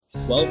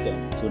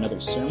Welcome to another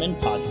sermon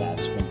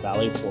podcast from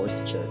Valley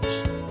Fourth Church.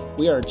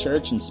 We are a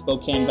church in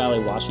Spokane Valley,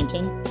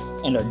 Washington,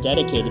 and are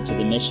dedicated to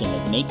the mission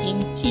of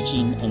making,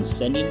 teaching, and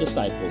sending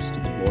disciples to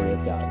the glory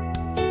of God.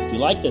 If you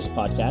like this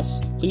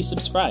podcast, please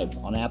subscribe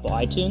on Apple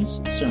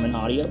iTunes, Sermon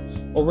Audio,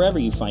 or wherever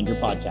you find your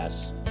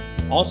podcasts.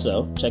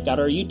 Also, check out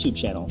our YouTube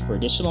channel for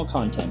additional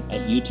content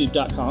at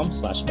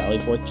youtube.com/Valley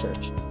Fourth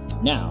Church.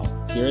 Now,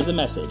 here is a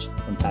message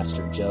from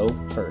Pastor Joe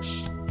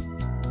Persch.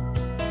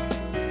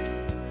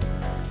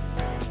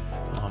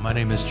 My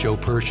name is Joe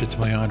Persch. It's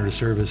my honor to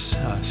serve as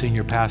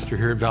senior pastor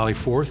here at Valley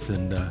Fourth,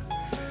 and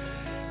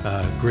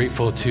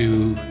grateful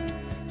to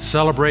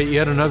celebrate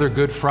yet another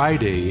Good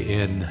Friday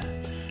in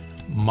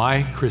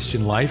my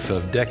Christian life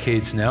of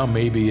decades now.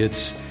 Maybe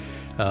it's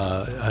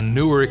a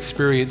newer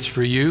experience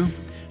for you,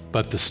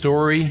 but the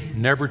story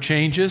never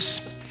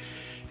changes.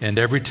 And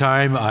every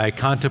time I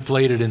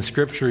contemplate it in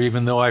Scripture,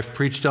 even though I've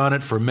preached on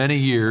it for many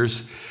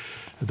years,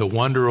 the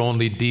wonder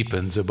only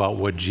deepens about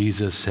what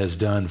Jesus has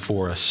done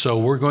for us. So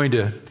we're going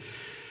to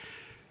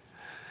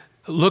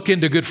look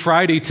into Good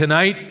Friday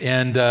tonight,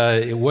 and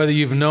whether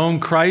you've known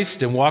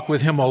Christ and walked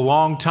with Him a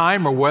long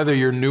time, or whether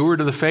you're newer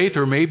to the faith,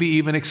 or maybe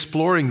even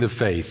exploring the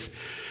faith,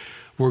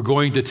 we're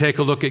going to take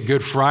a look at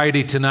Good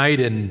Friday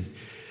tonight and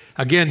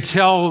again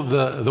tell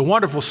the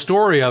wonderful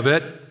story of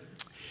it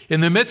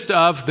in the midst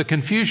of the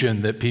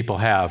confusion that people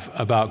have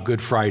about Good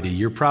Friday.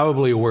 You're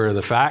probably aware of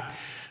the fact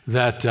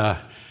that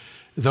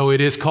though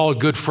it is called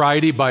Good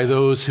Friday by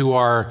those who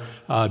are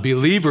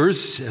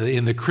believers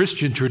in the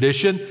Christian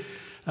tradition,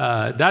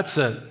 that's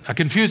a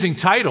confusing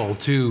title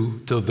to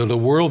the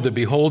world that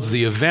beholds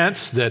the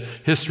events that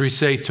history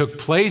say took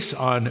place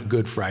on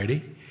Good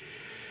Friday.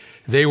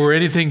 They were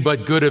anything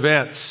but good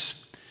events.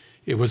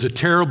 It was a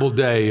terrible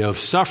day of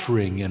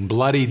suffering and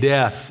bloody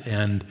death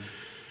and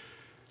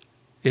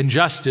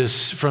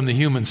injustice from the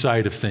human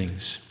side of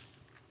things.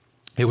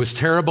 It was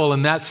terrible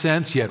in that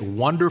sense, yet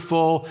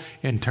wonderful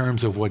in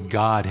terms of what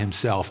God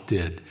Himself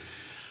did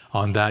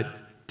on that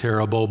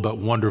terrible but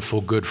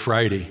wonderful Good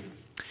Friday.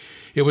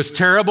 It was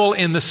terrible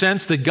in the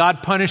sense that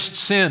God punished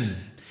sin.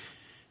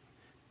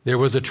 There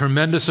was a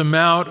tremendous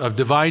amount of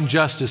divine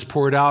justice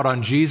poured out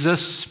on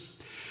Jesus,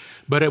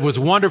 but it was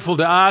wonderful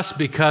to us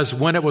because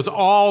when it was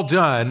all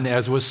done,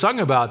 as was sung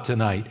about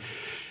tonight,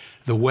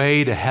 the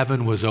way to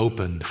heaven was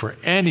opened for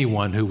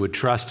anyone who would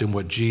trust in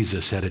what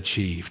Jesus had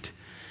achieved.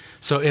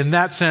 So in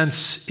that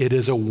sense, it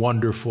is a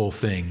wonderful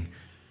thing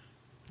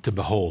to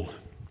behold.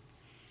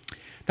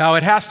 Now,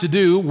 it has to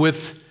do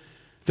with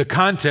the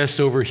contest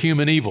over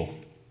human evil.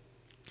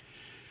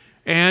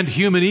 And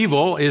human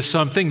evil is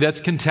something that's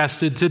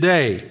contested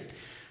today.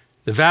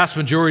 The vast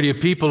majority of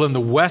people in the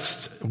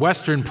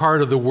western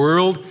part of the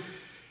world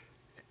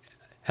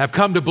have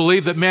come to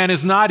believe that man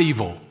is not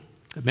evil,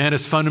 that man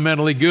is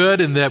fundamentally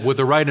good, and that with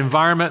the right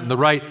environment and the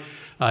right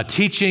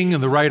teaching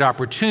and the right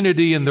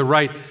opportunity and the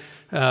right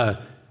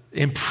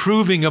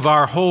improving of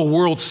our whole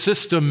world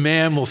system,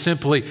 man will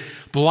simply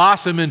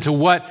blossom into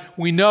what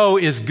we know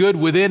is good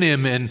within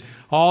him and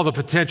all the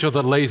potential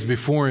that lays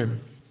before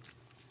him.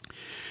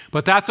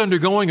 But that's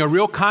undergoing a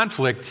real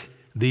conflict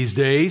these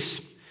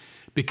days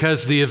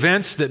because the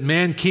events that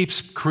man keeps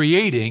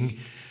creating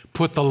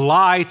put the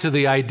lie to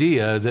the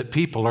idea that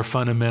people are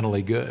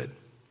fundamentally good.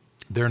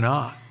 They're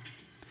not.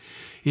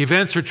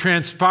 Events are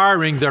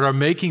transpiring that are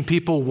making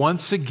people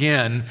once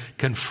again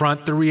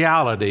confront the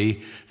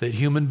reality that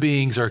human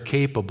beings are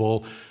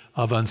capable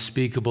of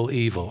unspeakable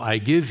evil. I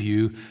give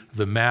you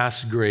the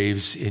mass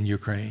graves in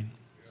Ukraine.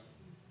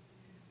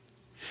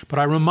 But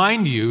I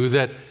remind you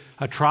that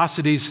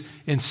atrocities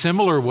in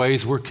similar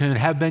ways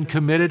have been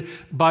committed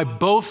by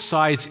both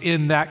sides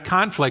in that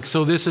conflict.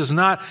 So this is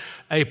not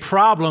a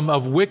problem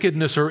of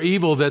wickedness or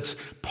evil that's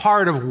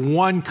part of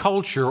one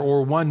culture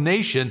or one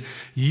nation.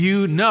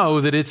 You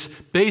know that it's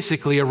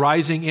basically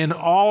arising in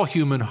all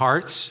human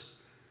hearts.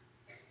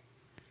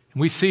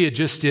 We see it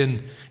just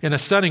in a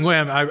stunning way.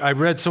 I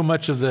read so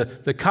much of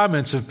the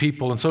comments of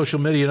people on social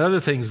media and other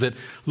things that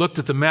looked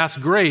at the mass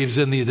graves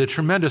and the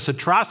tremendous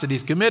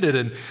atrocities committed.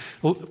 And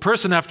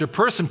person after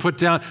person put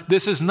down,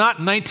 this is not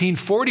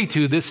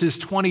 1942, this is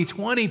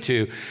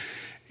 2022.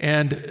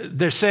 And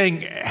they're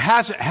saying,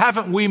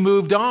 haven't we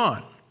moved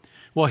on?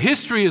 Well,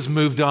 history has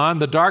moved on.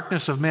 The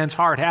darkness of man's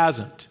heart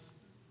hasn't.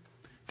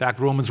 In fact,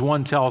 Romans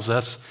 1 tells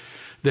us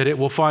that it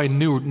will find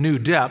new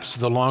depths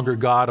the longer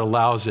God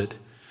allows it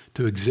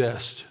to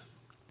exist.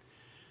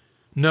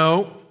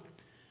 No,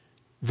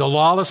 the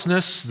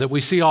lawlessness that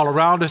we see all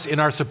around us in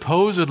our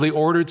supposedly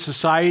ordered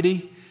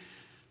society,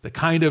 the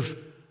kind of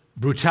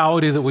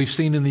brutality that we've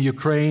seen in the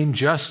Ukraine,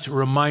 just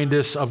remind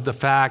us of the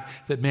fact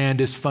that man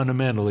is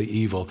fundamentally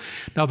evil.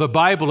 Now, the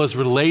Bible has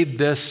relayed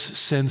this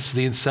since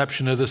the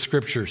inception of the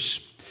Scriptures.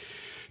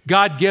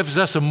 God gives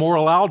us a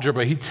moral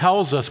algebra. He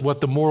tells us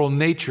what the moral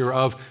nature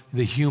of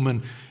the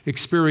human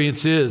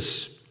experience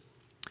is.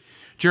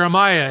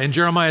 Jeremiah in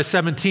Jeremiah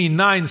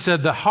 17:9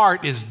 said, "The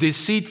heart is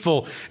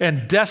deceitful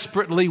and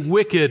desperately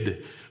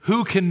wicked.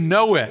 Who can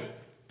know it?"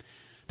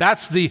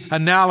 That's the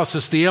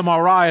analysis, the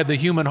MRI of the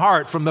human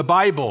heart from the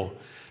Bible.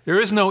 There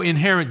is no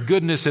inherent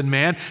goodness in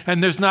man,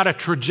 and there's not a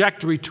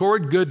trajectory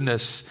toward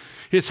goodness.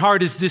 His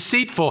heart is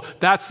deceitful.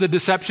 That's the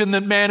deception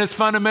that man is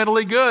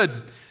fundamentally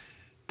good.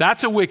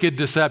 That's a wicked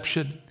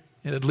deception,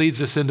 and it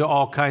leads us into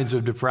all kinds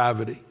of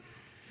depravity.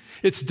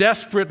 It's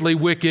desperately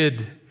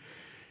wicked.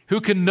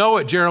 Who can know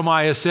it,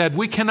 Jeremiah said.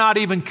 We cannot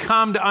even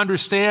come to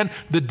understand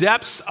the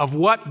depths of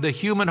what the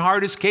human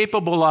heart is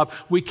capable of.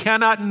 We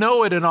cannot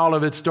know it in all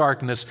of its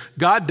darkness.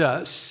 God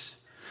does.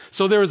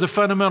 So there is a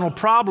fundamental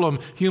problem.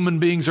 Human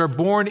beings are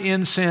born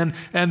in sin,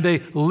 and they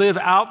live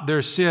out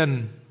their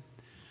sin.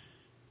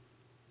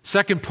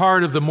 Second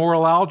part of the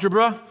moral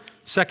algebra,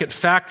 second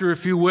factor,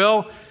 if you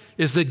will,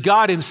 is that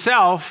God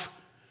himself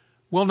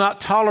will not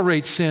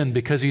tolerate sin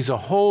because he's a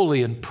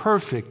holy and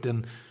perfect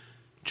and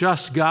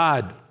just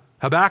God.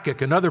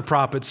 Habakkuk, another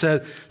prophet,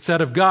 said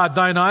of God,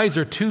 thine eyes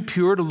are too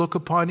pure to look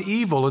upon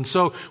evil. And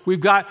so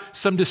we've got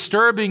some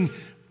disturbing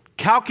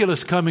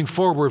calculus coming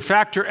forward.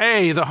 Factor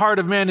A, the heart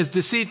of man is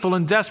deceitful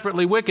and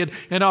desperately wicked,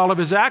 and all of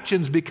his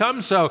actions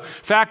become so.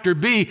 Factor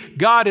B,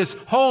 God is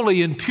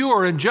holy and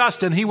pure and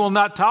just, and he will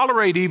not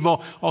tolerate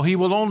evil. Oh, he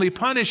will only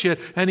punish it,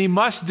 and he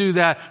must do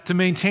that to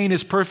maintain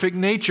his perfect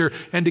nature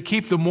and to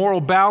keep the moral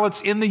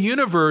balance in the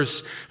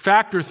universe.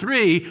 Factor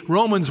 3,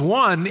 Romans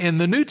 1 in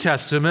the New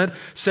Testament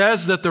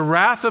says that the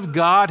wrath of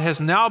God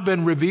has now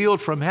been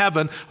revealed from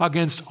heaven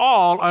against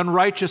all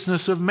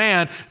unrighteousness of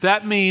man.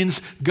 That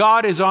means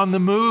God is on the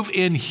move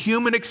in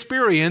human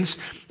experience,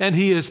 and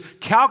he is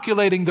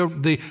calculating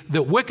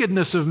the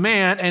wickedness of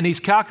man, and he's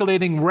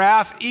calculating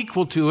wrath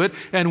equal to it.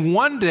 And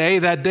one day,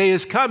 that day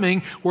is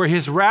coming where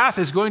his wrath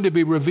is going to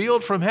be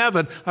revealed from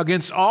heaven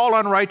against all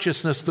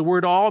unrighteousness. The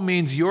word all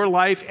means your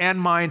life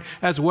and mine,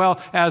 as well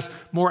as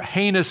more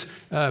heinous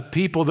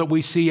people that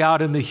we see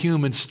out in the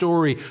human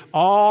story.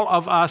 All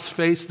of us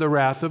face the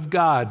wrath of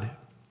God.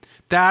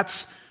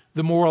 That's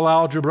the moral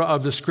algebra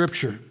of the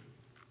Scripture.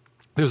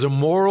 There's a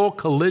moral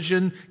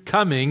collision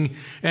coming,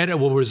 and it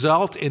will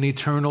result in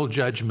eternal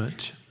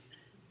judgment.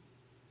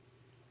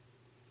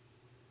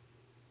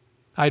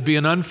 I'd be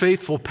an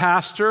unfaithful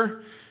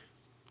pastor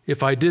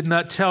if I did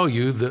not tell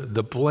you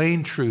the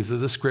plain truth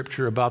of the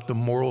Scripture about the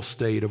moral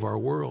state of our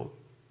world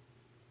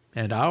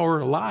and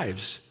our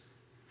lives.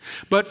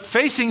 But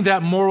facing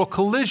that moral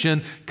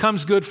collision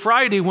comes Good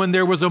Friday, when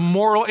there was a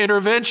moral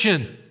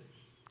intervention,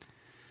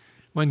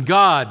 when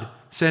God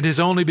sent his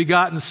only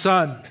begotten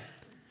Son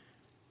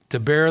to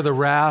bear the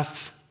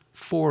wrath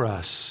for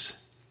us.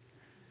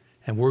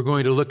 And we're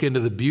going to look into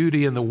the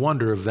beauty and the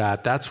wonder of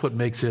that. That's what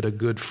makes it a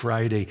Good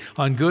Friday.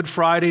 On Good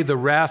Friday, the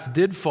wrath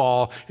did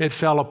fall. It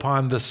fell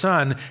upon the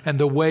Son, and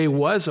the way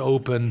was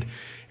opened,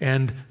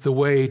 and the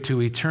way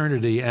to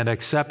eternity and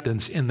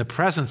acceptance in the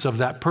presence of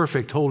that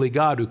perfect, holy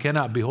God who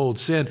cannot behold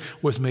sin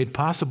was made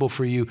possible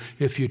for you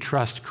if you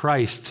trust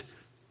Christ.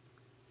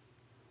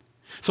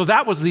 So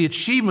that was the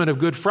achievement of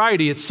Good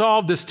Friday. It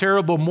solved this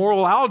terrible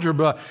moral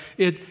algebra.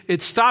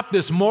 It stopped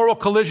this moral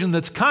collision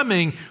that's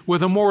coming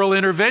with a moral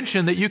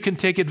intervention that you can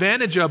take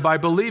advantage of by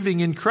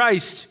believing in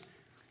Christ.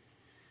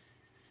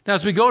 Now,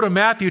 as we go to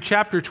Matthew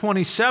chapter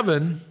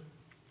 27,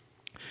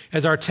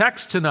 as our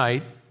text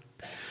tonight,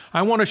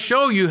 I want to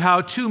show you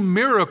how two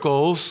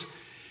miracles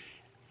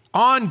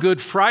on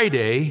Good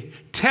Friday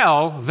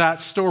tell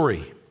that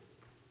story.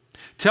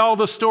 Tell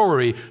the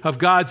story of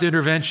God's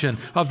intervention,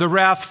 of the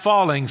wrath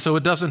falling so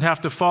it doesn't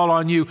have to fall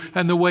on you,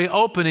 and the way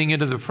opening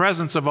into the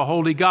presence of a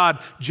holy God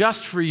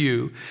just for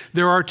you.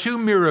 There are two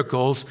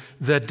miracles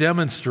that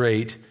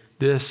demonstrate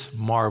this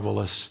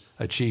marvelous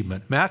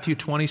achievement. Matthew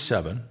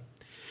 27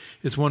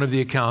 is one of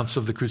the accounts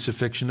of the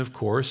crucifixion, of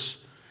course.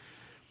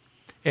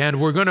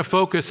 And we're going to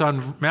focus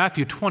on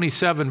Matthew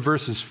 27,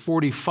 verses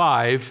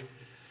 45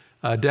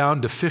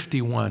 down to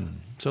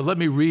 51. So let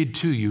me read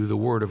to you the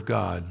Word of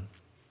God.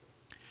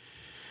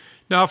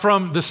 Now,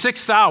 from the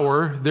 6th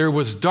hour, there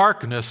was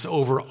darkness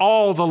over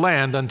all the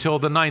land until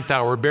the 9th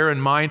hour. Bear in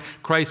mind,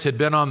 Christ had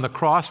been on the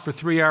cross for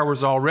 3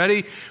 hours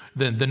already.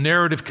 Then the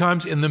narrative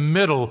comes in the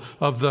middle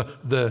of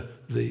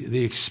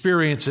the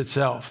experience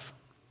itself.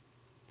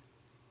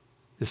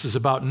 This is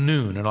about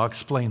noon, and I'll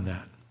explain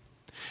that.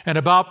 And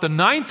about the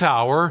 9th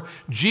hour,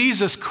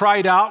 Jesus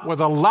cried out with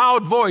a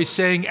loud voice,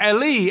 saying,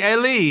 Eli,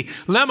 Eli,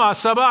 lema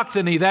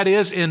sabachthani. That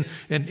is, in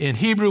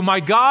Hebrew,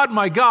 my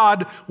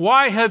God,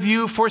 why have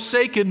you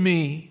forsaken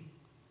me?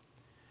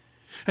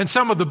 And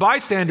some of the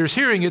bystanders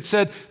hearing it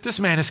said, this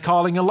man is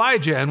calling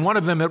Elijah. And one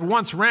of them at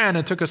once ran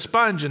and took a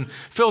sponge and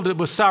filled it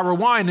with sour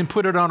wine and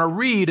put it on a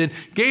reed and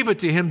gave it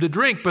to him to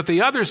drink. But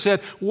the other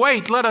said,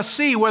 wait, let us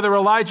see whether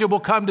Elijah will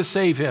come to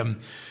save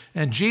him.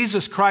 And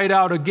Jesus cried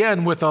out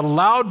again with a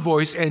loud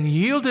voice and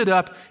yielded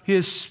up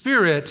his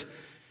spirit.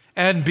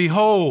 And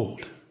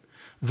behold,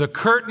 the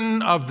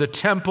curtain of the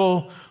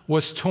temple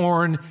was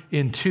torn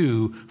in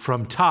two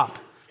from top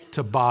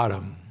to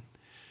bottom.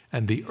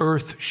 And the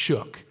earth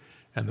shook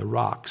and the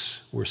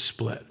rocks were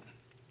split.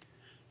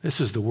 This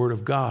is the word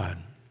of God.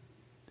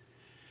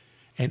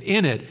 And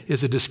in it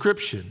is a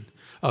description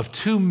of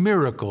two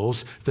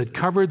miracles that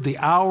covered the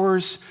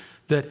hours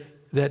that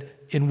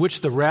in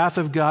which the wrath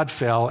of God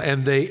fell,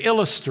 and they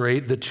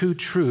illustrate the two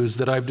truths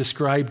that I've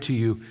described to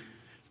you.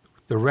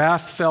 The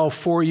wrath fell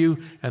for you,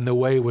 and the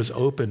way was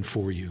open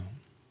for you.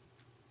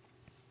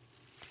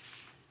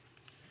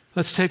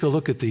 Let's take a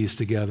look at these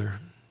together.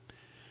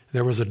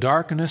 There was a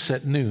darkness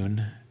at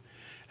noon,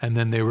 and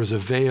then there was a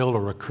veil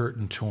or a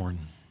curtain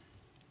torn.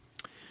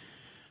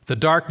 The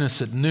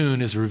darkness at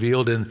noon is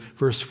revealed in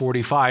verse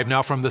 45.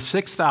 Now from the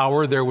 6th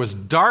hour there was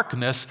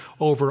darkness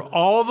over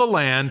all the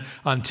land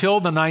until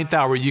the 9th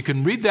hour. You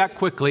can read that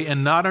quickly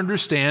and not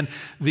understand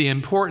the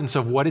importance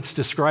of what it's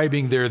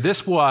describing there.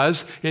 This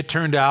was, it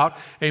turned out,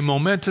 a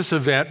momentous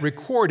event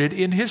recorded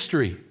in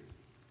history.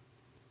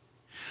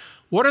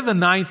 What are the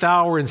 9th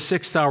hour and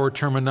 6th hour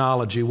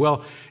terminology?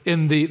 Well,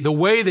 in the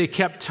way they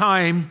kept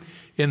time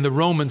in the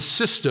Roman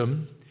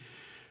system,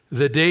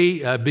 the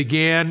day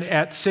began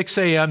at 6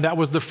 a.m. That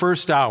was the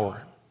first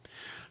hour.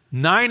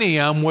 9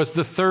 a.m. was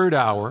the third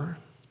hour.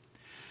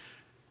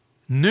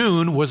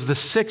 Noon was the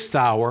 6th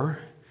hour.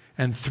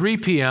 And 3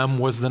 p.m.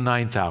 was the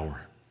 9th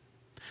hour.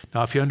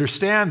 Now, if you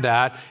understand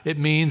that, it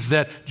means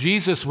that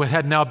Jesus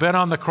had now been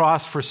on the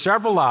cross for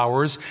several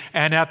hours,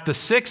 and at the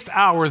 6th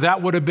hour,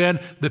 that would have been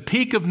the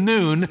peak of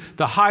noon,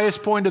 the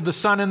highest point of the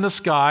sun in the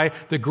sky,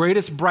 the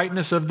greatest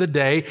brightness of the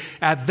day.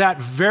 At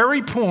that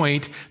very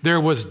point,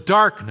 there was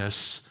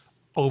darkness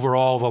over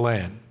all the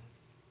land.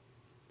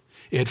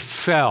 It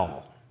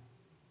fell.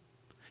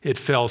 It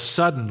fell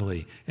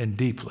suddenly and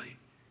deeply.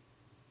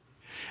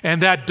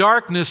 And that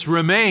darkness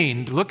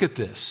remained, look at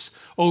this,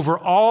 over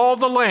all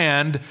the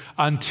land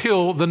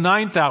until the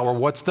 9th hour.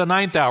 What's the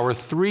 9th hour?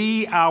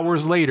 3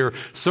 hours later.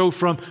 So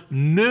from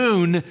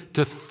noon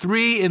to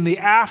 3 in the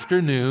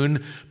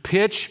afternoon,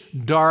 pitch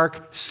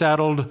dark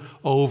settled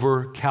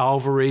over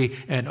Calvary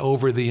and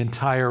over the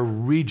entire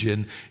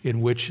region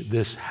in which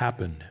this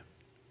happened.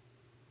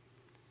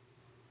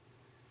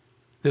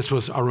 This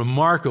was a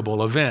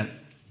remarkable event.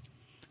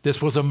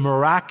 This was a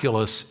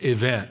miraculous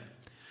event.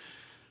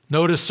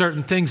 Notice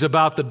certain things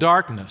about the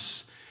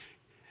darkness.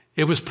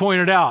 It was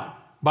pointed out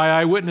by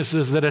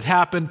eyewitnesses that it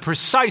happened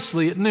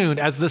precisely at noon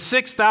as the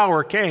 6th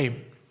hour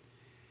came.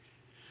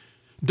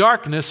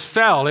 Darkness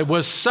fell. It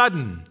was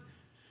sudden.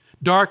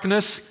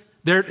 Darkness,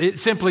 there, it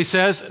simply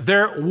says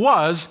there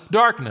was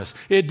darkness.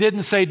 It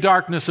didn't say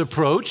darkness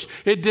approached.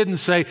 It didn't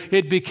say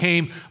it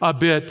became a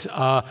bit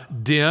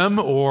dim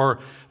or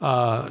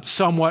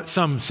somewhat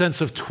some sense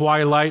of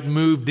twilight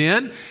moved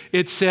in.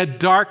 It said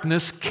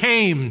darkness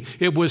came.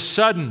 It was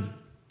sudden.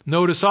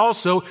 Notice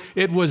also,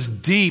 it was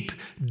deep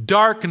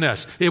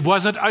darkness. It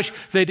wasn't,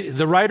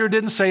 the writer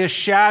didn't say a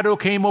shadow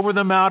came over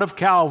the Mount of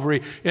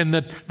Calvary in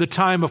the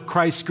time of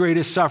Christ's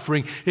greatest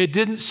suffering. It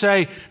didn't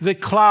say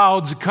that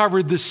clouds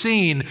covered the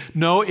scene.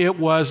 No, it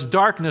was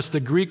darkness. The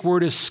Greek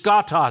word is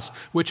skatos,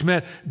 which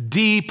meant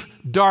deep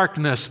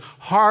darkness,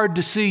 hard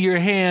to see your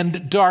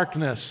hand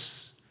darkness.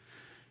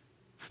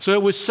 So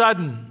it was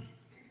sudden.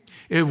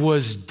 It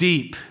was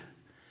deep.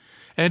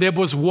 And it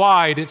was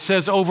wide. It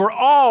says over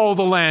all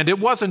the land. It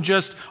wasn't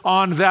just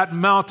on that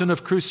mountain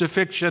of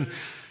crucifixion.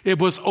 It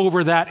was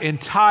over that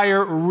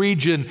entire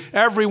region.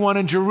 Everyone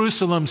in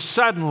Jerusalem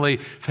suddenly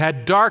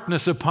had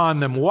darkness upon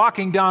them.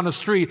 Walking down a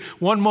street,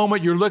 one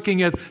moment you're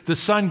looking at the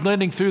sun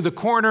glinting through the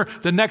corner.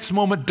 The next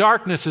moment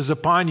darkness is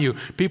upon you.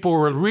 People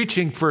were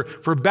reaching for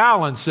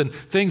balance and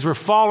things were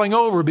falling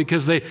over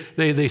because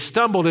they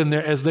stumbled in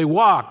there as they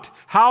walked.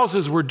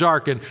 Houses were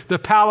darkened. The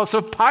palace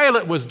of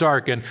Pilate was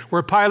darkened,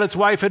 where Pilate's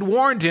wife had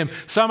warned him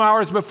some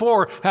hours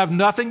before, have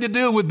nothing to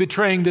do with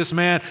betraying this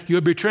man. You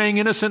are betraying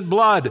innocent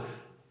blood.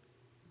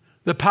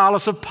 The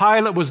palace of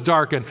Pilate was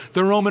darkened.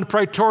 The Roman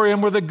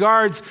praetorium where the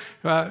guards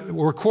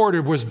were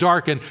quartered was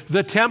darkened.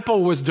 The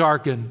temple was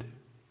darkened.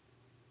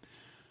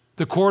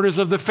 The quarters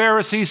of the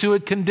Pharisees who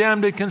had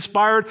condemned and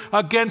conspired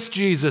against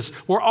Jesus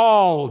were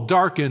all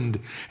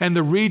darkened. And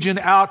the region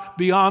out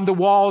beyond the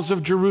walls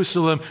of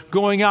Jerusalem,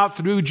 going out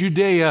through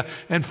Judea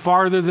and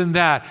farther than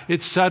that,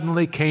 it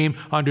suddenly came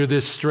under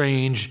this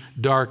strange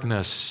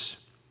darkness.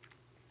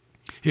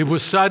 It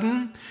was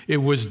sudden, it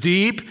was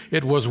deep,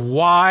 it was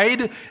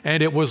wide,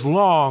 and it was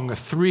long,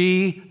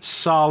 3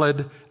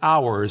 solid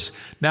hours.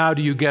 Now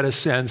do you get a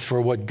sense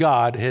for what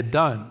God had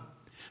done?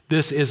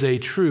 This is a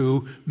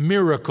true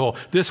miracle.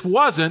 This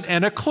wasn't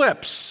an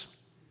eclipse.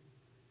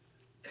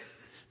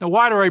 Now,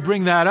 why do I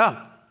bring that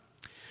up?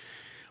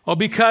 Well,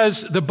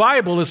 because the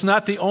Bible is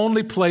not the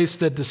only place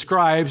that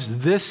describes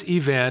this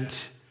event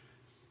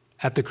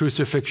at the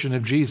crucifixion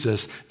of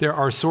Jesus. There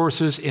are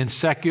sources in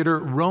secular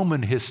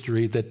Roman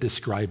history that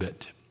describe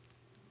it.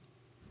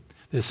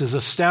 This is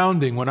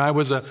astounding. When I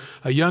was a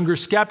younger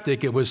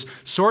skeptic, it was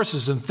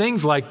sources and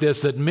things like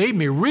this that made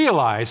me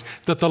realize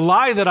that the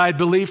lie that I'd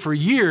believed for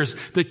years,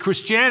 that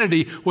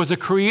Christianity was a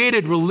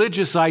created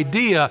religious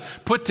idea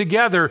put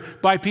together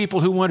by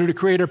people who wanted to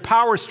create a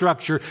power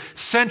structure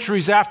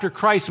centuries after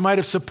Christ might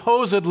have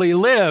supposedly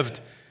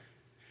lived.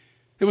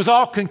 It was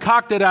all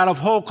concocted out of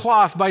whole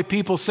cloth by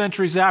people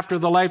centuries after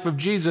the life of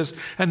Jesus,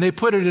 and they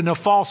put it in a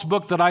false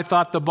book that I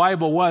thought the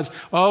Bible was.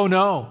 Oh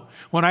no.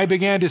 When I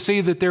began to see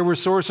that there were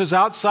sources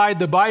outside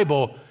the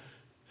Bible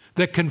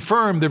that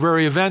confirmed the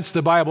very events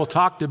the Bible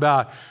talked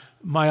about,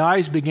 my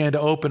eyes began to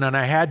open, and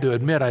I had to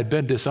admit I'd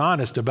been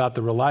dishonest about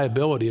the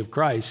reliability of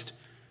Christ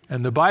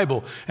and the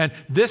Bible. And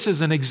this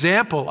is an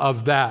example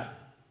of that.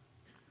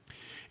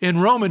 In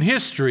Roman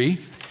history,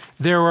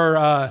 there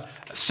were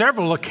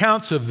several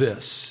accounts of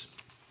this.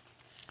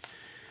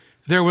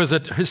 There was a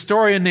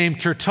historian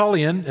named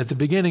Tertullian at the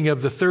beginning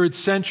of the 3rd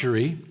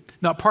century.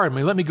 Now, pardon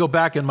me, let me go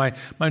back in my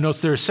notes.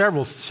 There are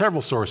several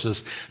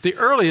sources. The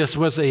earliest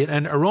was a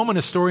Roman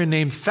historian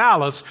named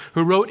Thallus,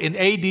 who wrote in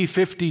AD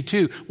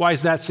 52. Why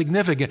is that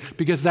significant?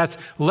 Because that's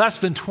less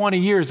than 20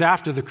 years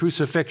after the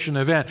crucifixion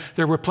event.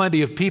 There were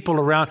plenty of people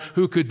around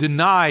who could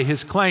deny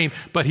his claim,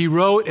 but he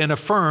wrote and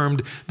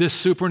affirmed this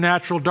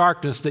supernatural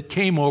darkness that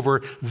came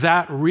over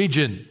that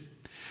region.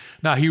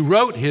 Now, he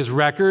wrote his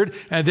record,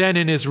 and then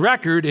in his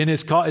record,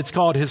 it's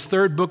called his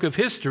 3rd book of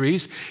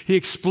histories, he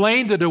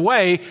explained it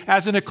away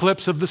as an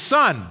eclipse of the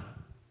sun.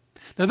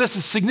 Now, this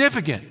is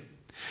significant.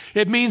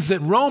 It means that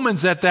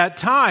Romans at that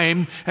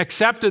time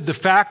accepted the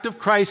fact of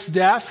Christ's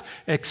death,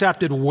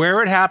 accepted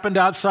where it happened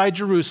outside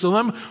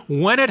Jerusalem,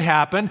 when it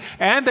happened,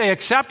 and they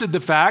accepted the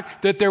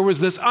fact that there was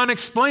this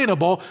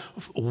unexplainable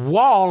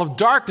wall of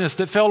darkness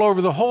that fell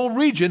over the whole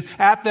region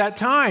at that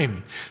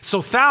time.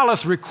 So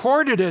Thallus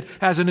recorded it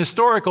as an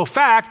historical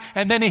fact,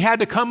 and then he had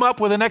to come up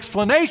with an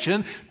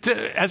explanation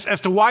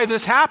as to why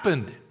this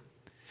happened.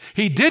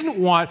 He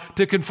didn't want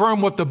to confirm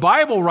what the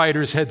Bible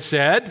writers had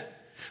said,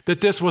 that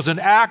this was an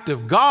act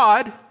of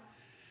God,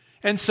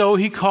 and so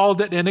he called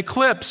it an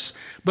eclipse.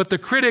 But the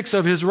critics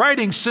of his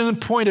writing soon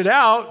pointed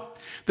out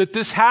that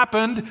this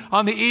happened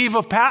on the eve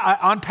of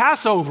on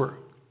Passover.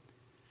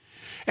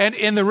 And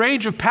in the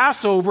range of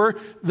Passover,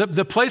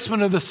 the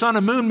placement of the sun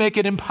and moon make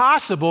it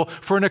impossible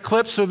for an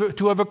eclipse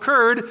to have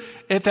occurred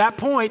at that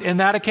point and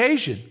that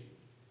occasion.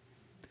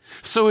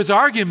 So his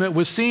argument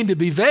was seen to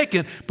be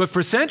vacant, but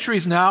for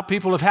centuries now,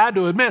 people have had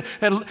to admit,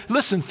 and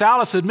listen,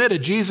 Thallus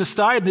admitted Jesus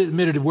died,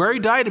 admitted where he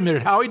died,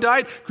 admitted how he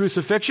died,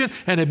 crucifixion,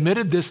 and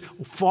admitted this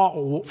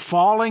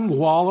falling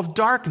wall of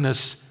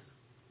darkness.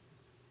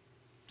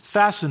 It's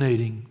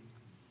fascinating.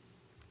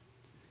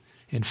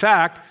 In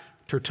fact,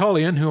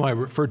 Tertullian, who I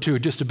referred to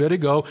just a bit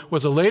ago,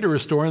 was a later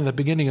historian at the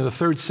beginning of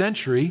the 3rd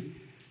century.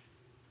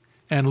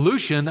 And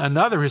Lucian,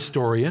 another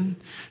historian,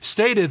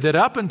 stated that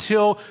up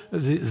until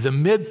the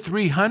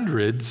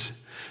mid-300s,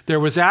 there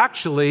was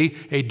actually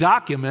a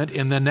document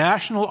in the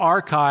National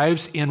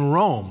Archives in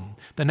Rome.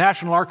 The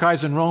National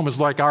Archives in Rome is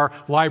like our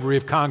Library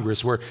of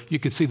Congress, where you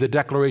could see the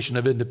Declaration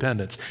of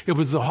Independence. It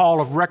was the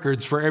hall of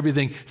records for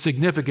everything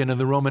significant in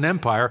the Roman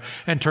Empire.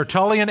 And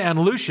Tertullian and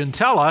Lucian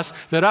tell us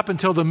that up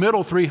until the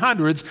middle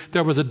 300s,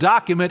 there was a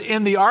document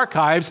in the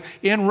archives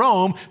in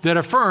Rome that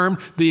affirmed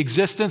the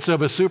existence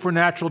of a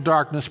supernatural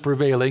darkness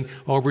prevailing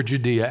over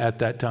Judea at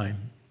that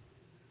time.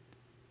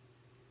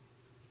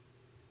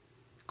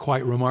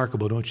 Quite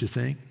remarkable, don't you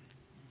think?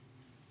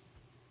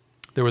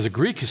 There was a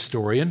Greek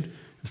historian,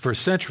 the 1st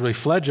century,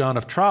 Phlegon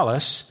of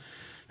Tralles,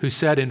 who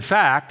said, in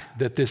fact,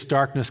 that this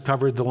darkness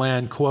covered the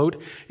land, quote,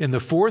 in the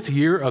 4th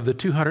year of the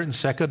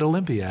 202nd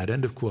Olympiad,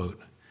 end of quote.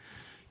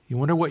 You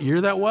wonder what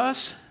year that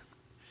was?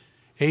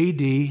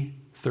 AD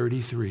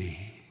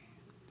 33.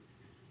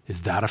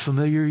 Is that a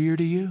familiar year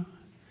to you?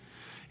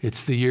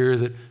 It's the year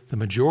that the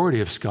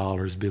majority of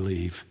scholars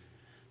believe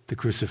the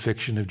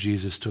crucifixion of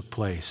Jesus took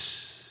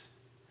place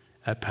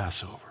at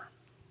Passover.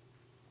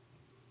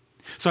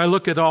 So I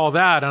look at all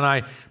that and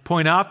I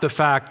point out the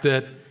fact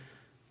that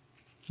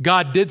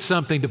God did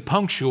something to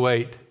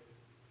punctuate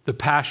the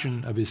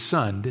passion of his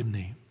Son, didn't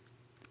he?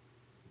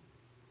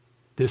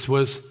 This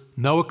was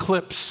no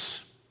eclipse.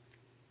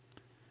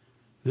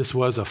 This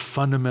was a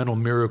fundamental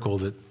miracle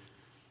that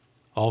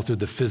altered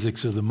the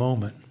physics of the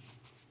moment.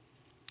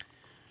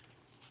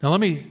 Now let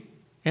me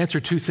answer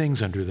 2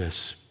 things under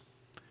this.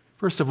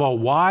 First of all,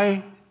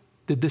 why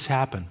did this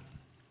happen?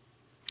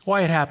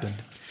 Why it happened?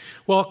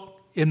 Well,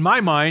 in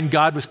my mind,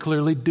 God was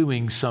clearly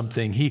doing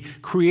something. He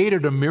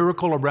created a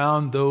miracle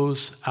around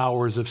those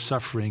hours of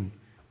suffering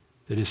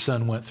that his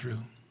Son went through.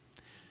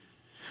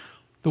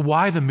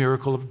 Why the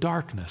miracle of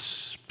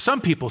darkness?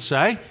 Some people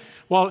say,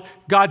 well,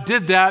 God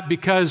did that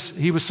because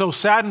he was so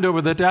saddened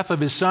over the death of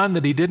his Son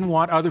that he didn't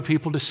want other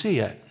people to see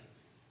it.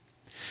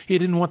 He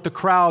didn't want the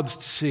crowds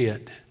to see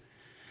it.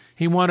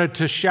 He wanted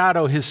to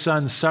shadow his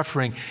Son's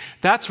suffering.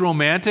 That's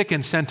romantic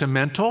and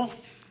sentimental,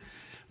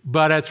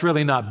 but it's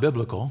really not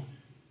biblical.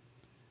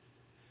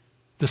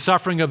 The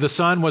suffering of the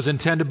Son was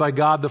intended by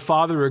God the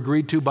Father,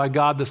 agreed to by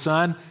God the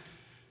Son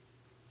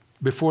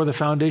before the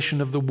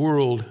foundation of the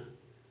world. It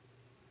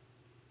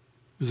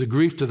was a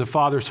grief to the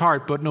Father's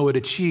heart, but no, it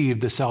achieved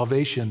the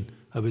salvation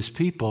of his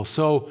people.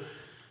 So,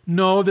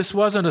 no, this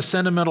wasn't a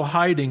sentimental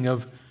hiding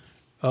of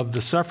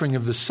the suffering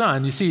of the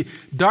Son. You see,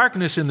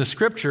 darkness in the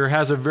Scripture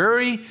has a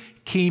very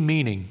key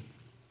meaning.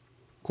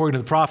 According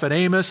to the prophet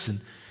Amos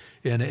and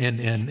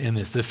in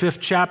the 5th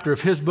chapter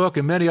of his book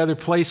and many other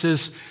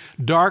places,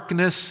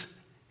 darkness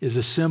is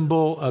a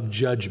symbol of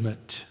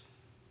judgment.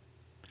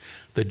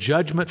 The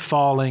judgment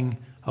falling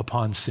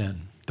upon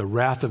sin, the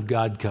wrath of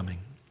God coming.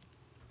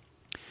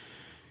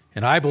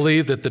 And I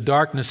believe that the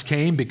darkness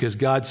came because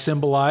God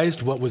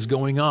symbolized what was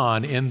going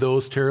on in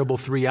those terrible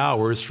 3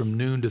 hours from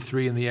noon to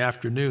 3 in the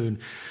afternoon.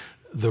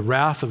 The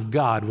wrath of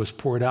God was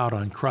poured out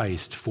on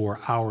Christ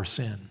for our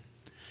sin.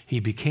 He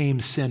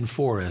became sin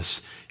for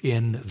us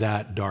in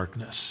that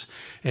darkness.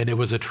 And it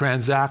was a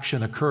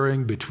transaction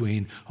occurring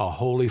between a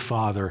holy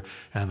Father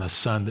and the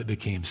Son that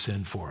became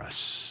sin for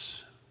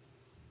us.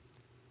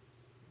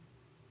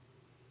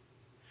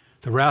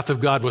 The wrath of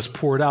God was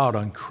poured out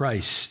on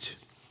Christ.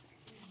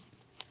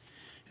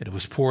 And it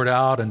was poured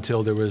out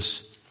until there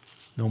was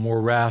no more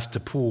wrath to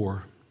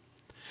pour.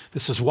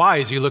 This is why,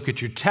 as you look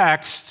at your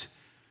text,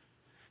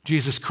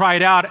 Jesus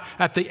cried out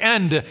at the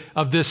end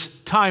of this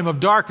time of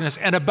darkness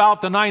and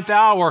about the 9th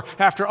hour,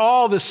 after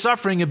all this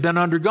suffering had been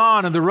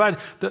undergone and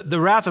the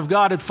wrath of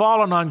God had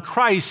fallen on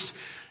Christ.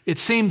 It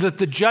seemed that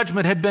the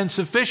judgment had been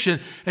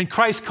sufficient, and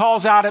Christ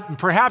calls out it, and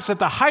perhaps at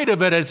the height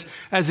of it,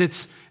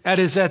 at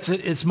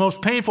its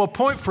most painful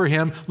point for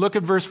him. Look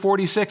at verse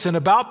 46. And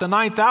about the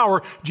 9th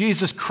hour,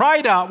 Jesus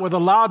cried out with a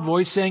loud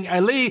voice, saying,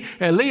 Eli,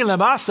 Eli,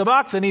 lema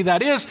sabachthani,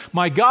 that is,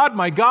 my God,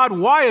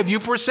 why have you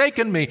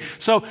forsaken me?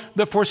 So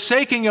the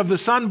forsaking of the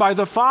Son by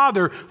the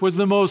Father was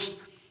the most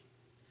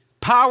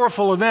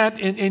powerful event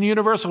in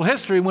universal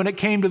history when it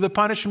came to the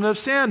punishment of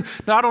sin.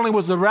 Not only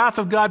was the wrath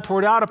of God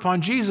poured out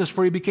upon Jesus,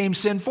 for he became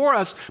sin for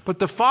us, but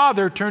the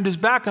Father turned his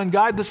back on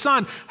God the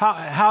Son.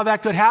 How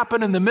that could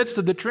happen in the midst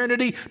of the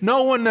Trinity,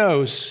 no one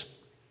knows.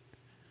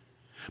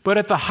 But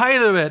at the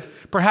height of it,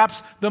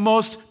 perhaps the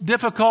most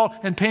difficult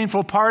and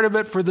painful part of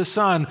it for the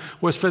Son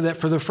was for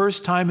the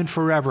first time in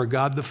forever,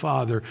 God the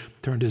Father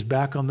turned his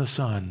back on the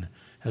Son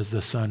as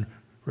the Son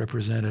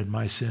represented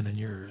my sin and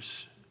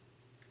yours.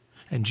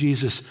 And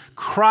Jesus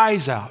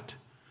cries out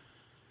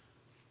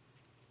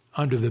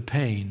under the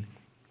pain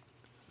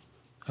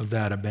of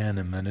that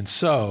abandonment. And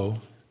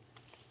so,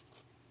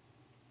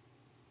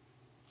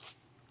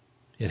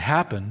 it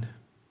happened.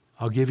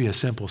 I'll give you a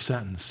simple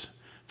sentence.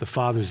 The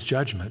Father's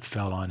judgment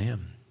fell on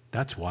him.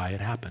 That's why it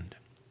happened.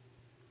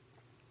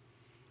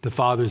 The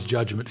Father's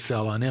judgment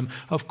fell on him.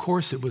 Of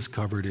course it was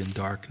covered in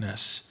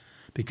darkness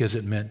because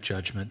it meant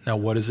judgment. Now,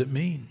 what does it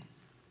mean?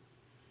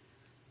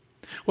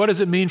 What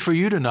does it mean for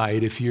you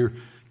tonight if you're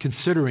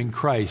considering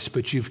Christ,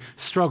 but you've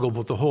struggled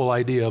with the whole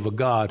idea of a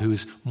God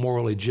who's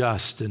morally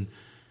just and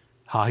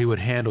how he would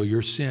handle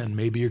your sin?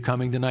 Maybe you're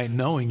coming tonight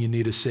knowing you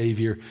need a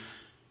Savior,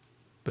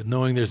 but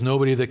knowing there's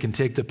nobody that can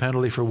take the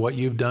penalty for what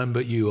you've done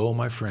but you. Oh,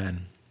 my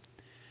friend,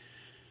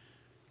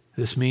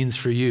 this means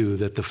for you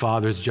that the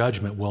Father's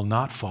judgment will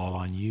not fall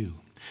on you.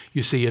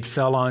 You see, it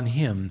fell on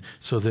him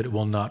so that it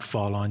will not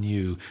fall on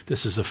you.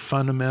 This is a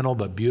fundamental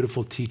but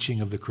beautiful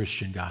teaching of the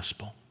Christian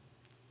gospel.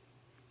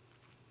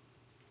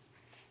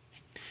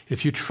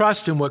 If you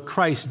trust in what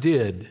Christ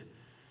did,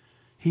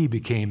 he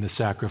became the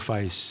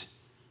sacrifice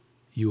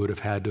you would have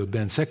had to have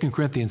been. 2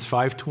 Corinthians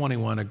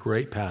 5:21, a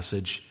great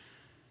passage.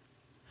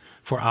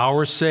 For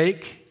our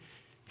sake,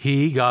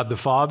 he, God the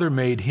Father,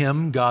 made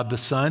him, God the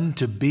Son,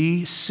 to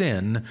be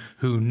sin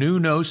who knew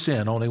no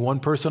sin. Only one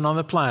person on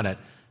the planet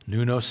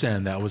knew no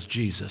sin. That was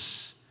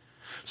Jesus.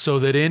 So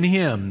that in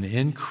him,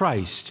 in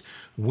Christ,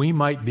 we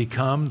might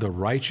become the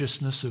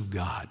righteousness of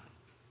God.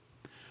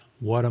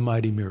 What a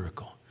mighty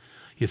miracle.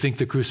 You think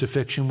the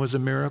crucifixion was a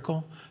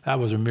miracle? That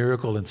was a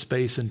miracle in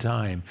space and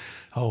time.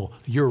 Oh,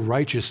 your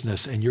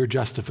righteousness and your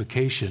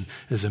justification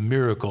is a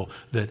miracle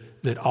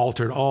that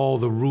altered all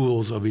the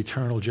rules of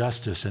eternal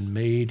justice and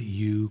made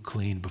you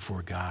clean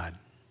before God.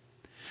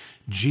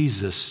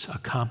 Jesus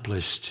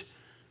accomplished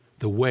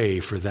the way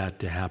for that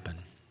to happen.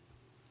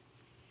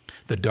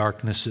 The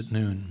darkness at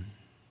noon.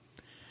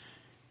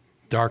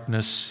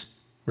 Darkness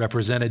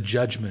represented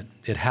judgment.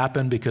 It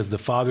happened because the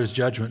Father's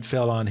judgment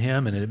fell on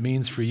him, and it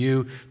means for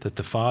you that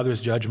the Father's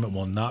judgment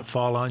will not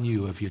fall on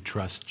you if you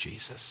trust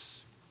Jesus.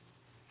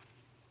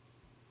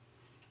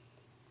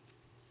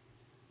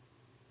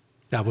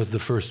 That was the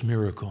first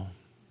miracle.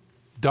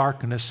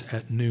 Darkness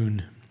at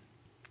noon.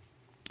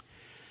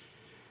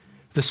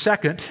 The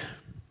second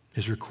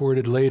is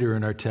recorded later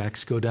in our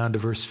text. Go down to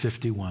verse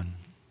 51.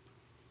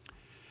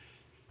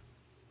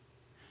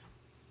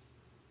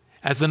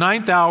 As the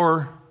 9th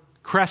hour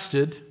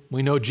crested,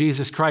 we know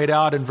Jesus cried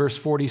out in verse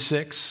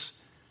 46,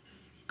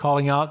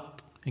 calling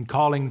out and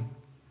calling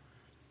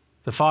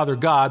the Father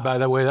God. By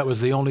the way, that was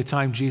the only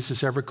time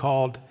Jesus ever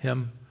called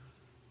him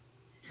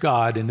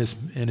God in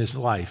his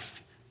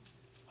life.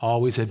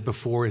 Always had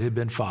before it had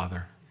been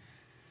Father.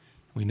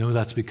 We know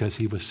that's because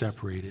he was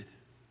separated.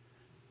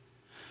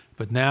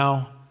 But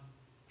now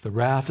the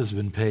wrath has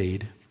been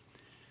paid.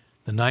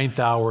 The 9th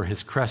hour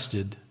has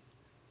crested.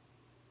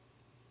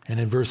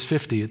 And in verse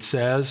 50 it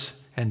says,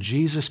 and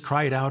Jesus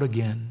cried out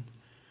again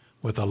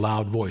with a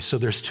loud voice. So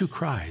there's two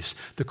cries.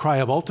 The cry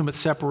of ultimate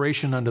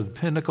separation under the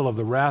pinnacle of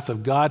the wrath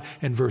of God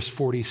in verse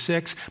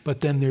 46,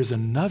 but then there's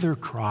another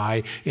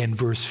cry in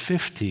verse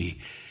 50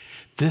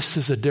 This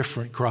is a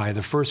different cry.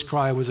 The first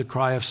cry was a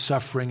cry of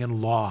suffering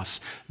and loss.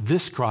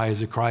 This cry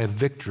is a cry of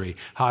victory.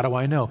 How do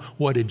I know?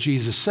 What did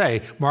Jesus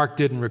say? Mark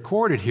didn't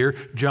record it here.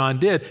 John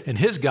did in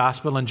his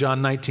gospel in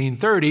John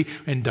 19:30.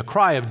 And the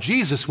cry of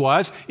Jesus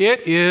was,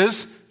 "It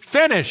is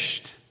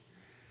finished."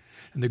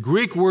 And the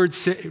Greek word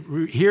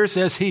here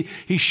says he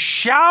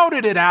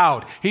shouted it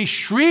out. He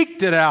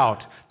shrieked it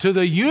out to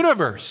the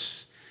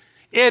universe.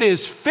 It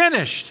is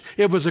finished.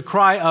 It was a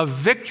cry of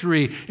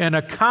victory and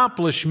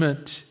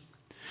accomplishment.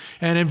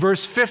 And in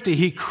verse 50,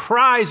 he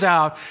cries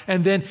out,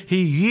 and then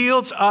he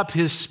yields up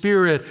his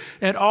spirit.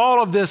 And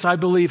all of this, I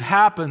believe,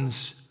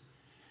 happens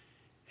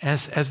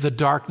as the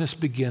darkness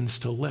begins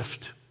to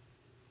lift.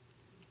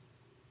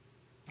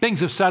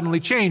 Things have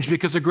suddenly changed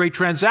because a great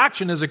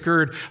transaction has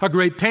occurred. A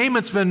great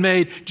payment's been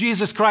made.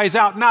 Jesus cries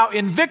out, now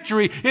in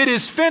victory, it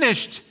is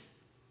finished.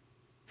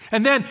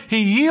 And then he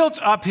yields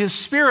up his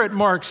spirit,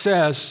 Mark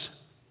says.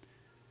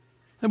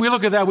 And we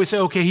look at that, we say,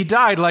 okay, he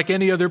died like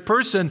any other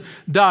person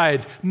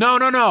died. No.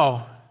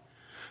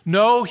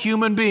 No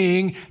human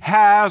being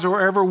has or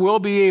ever will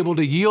be able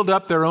to yield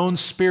up their own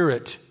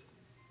spirit.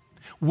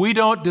 We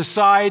don't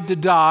decide to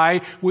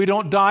die. We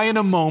don't die in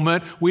a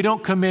moment. We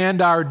don't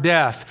command our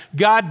death.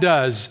 God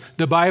does.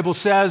 The Bible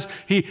says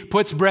he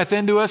puts breath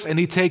into us and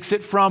he takes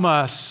it from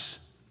us.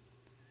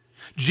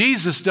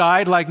 Jesus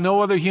died like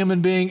no other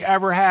human being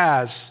ever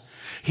has.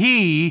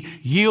 He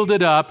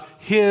yielded up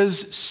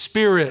his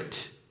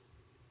spirit.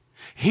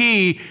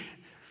 He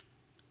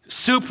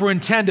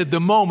superintended the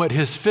moment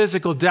his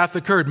physical death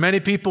occurred. Many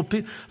people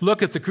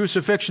look at the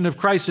crucifixion of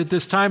Christ at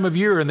this time of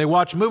year and they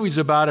watch movies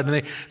about it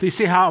and they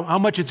see how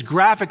much it's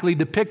graphically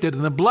depicted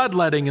and the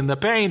bloodletting and the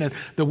pain and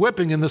the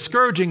whipping and the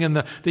scourging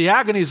and the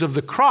agonies of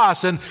the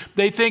cross. And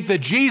they think that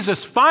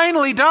Jesus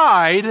finally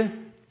died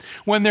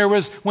when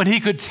he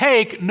could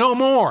take no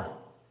more.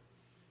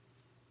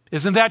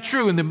 Isn't that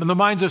true in the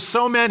minds of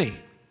so many?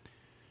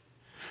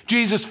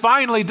 Jesus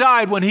finally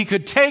died when he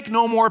could take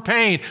no more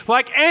pain,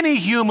 like any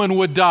human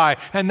would die,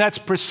 and that's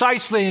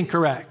precisely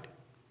incorrect.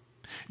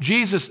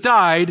 Jesus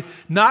died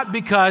not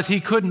because he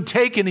couldn't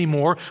take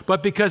anymore,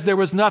 but because there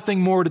was nothing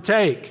more to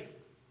take.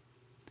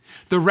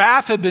 The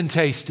wrath had been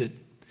tasted.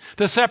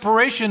 The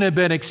separation had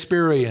been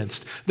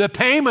experienced. The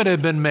payment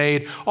had been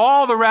made.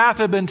 All the wrath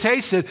had been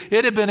tasted.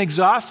 It had been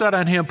exhausted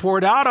on him,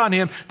 poured out on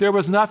him. There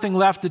was nothing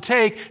left to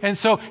take. And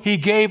so he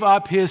gave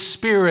up his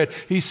spirit.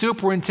 He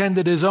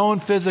superintended his own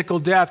physical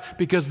death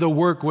because the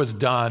work was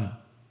done.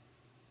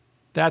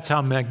 That's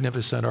how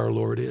magnificent our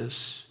Lord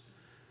is.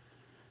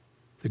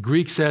 The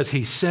Greek says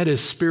he sent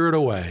his spirit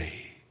away.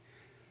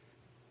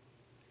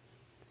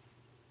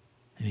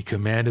 And he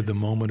commanded the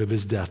moment of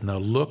his death. Now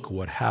look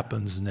what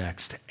happens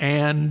next.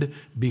 And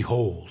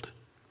behold,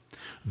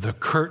 the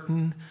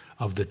curtain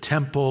of the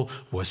temple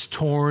was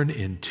torn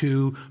in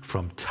two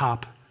from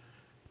top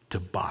to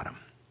bottom.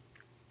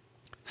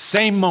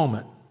 Same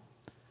moment.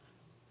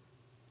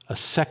 A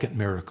second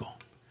miracle.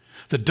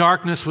 The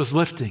darkness was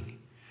lifting.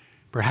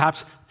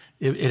 Perhaps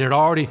it had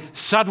already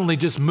suddenly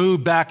just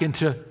moved back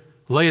into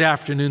late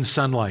afternoon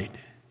sunlight.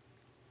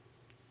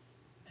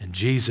 And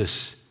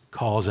Jesus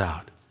calls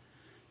out.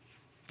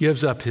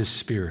 Gives up his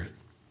spirit.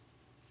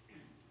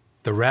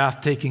 The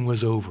wrath taking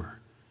was over.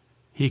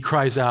 He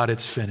cries out,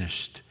 it's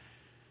finished.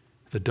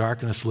 The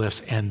darkness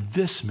lifts, and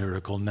this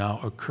miracle now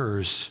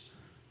occurs.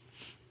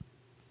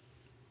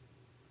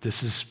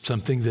 This is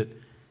something that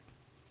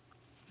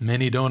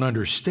many don't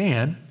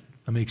understand.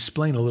 Let me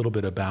explain a little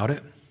bit about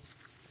it.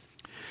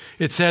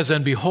 It says,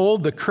 and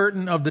behold, the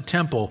curtain of the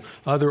temple.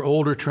 Other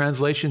older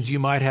translations you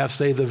might have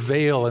say the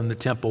veil in the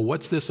temple.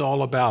 What's this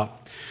all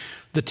about?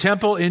 The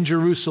temple in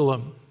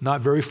Jerusalem,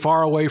 not very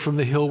far away from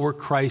the hill where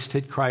Christ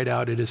had cried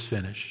out, it is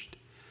finished,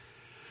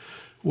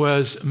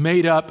 was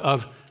made up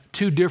of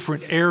two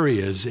different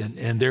areas.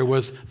 And there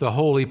was the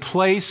holy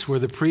place where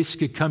the priests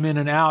could come in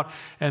and out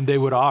and they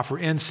would offer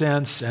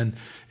incense and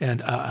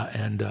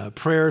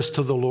prayers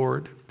to the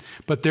Lord.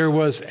 But there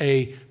was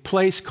a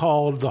place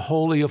called the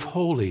Holy of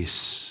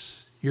Holies.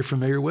 You're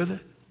familiar with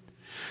it?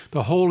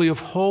 The Holy of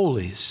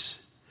Holies.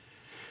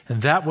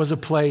 And that was a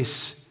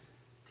place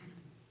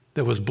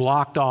that was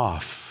blocked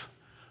off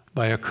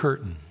by a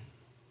curtain.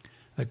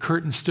 The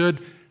curtain stood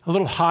a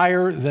little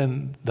higher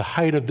than the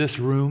height of this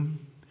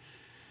room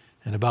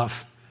and about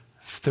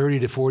 30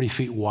 to 40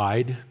 feet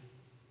wide.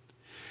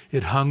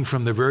 It hung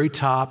from the very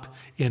top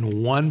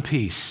in one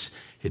piece.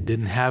 It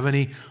didn't have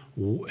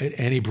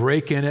any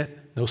break in it,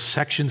 no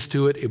sections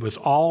to it. It was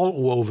all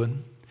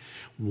woven,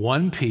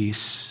 one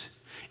piece.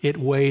 It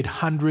weighed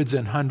hundreds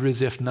and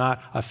hundreds, if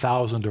not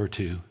 1,000 or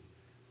two.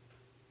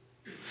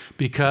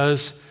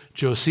 Because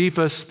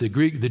Josephus, the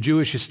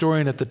Jewish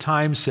historian at the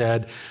time,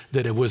 said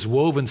that it was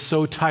woven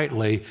so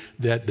tightly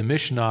that the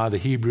Mishnah, the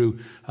Hebrew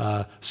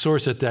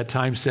source at that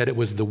time, said it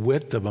was the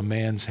width of a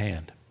man's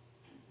hand.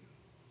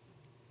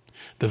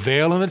 The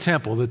veil in the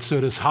temple that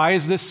stood as high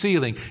as this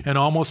ceiling and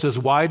almost as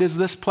wide as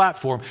this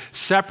platform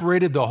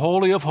separated the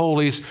Holy of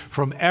Holies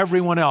from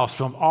everyone else,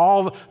 from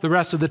all the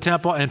rest of the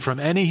temple and from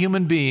any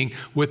human being,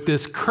 with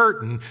this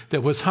curtain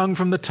that was hung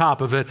from the top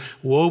of it,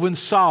 woven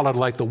solid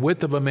like the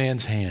width of a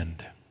man's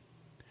hand.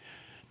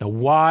 Now,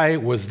 why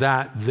was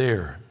that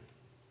there?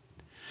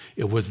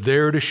 It was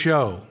there to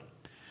show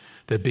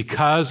that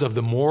because of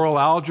the moral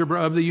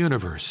algebra of the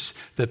universe,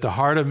 that the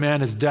heart of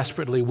man is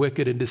desperately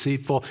wicked and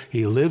deceitful.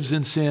 He lives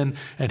in sin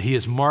and he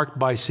is marked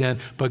by sin,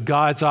 but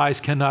God's eyes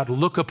cannot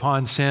look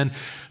upon sin.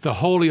 The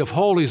Holy of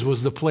Holies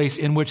was the place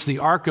in which the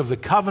Ark of the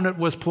Covenant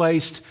was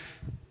placed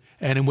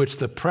and in which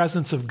the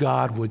presence of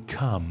God would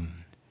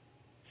come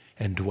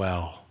and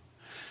dwell.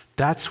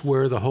 That's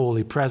where the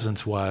holy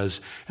presence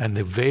was, and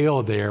the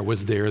veil there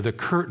was there, the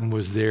curtain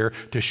was there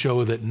to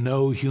show that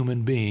no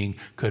human being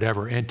could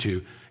ever enter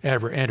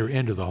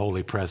into the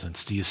holy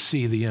presence. Do you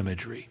see the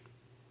imagery?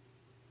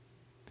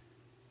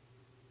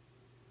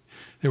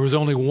 There was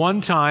only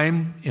one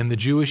time in the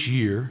Jewish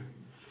year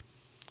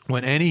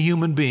when any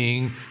human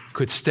being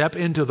could step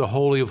into the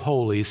Holy of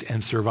Holies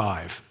and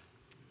survive.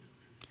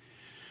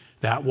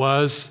 That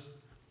was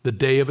the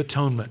Day of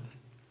Atonement,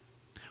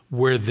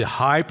 where the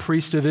high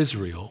priest of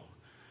Israel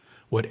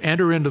would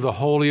enter into the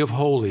Holy of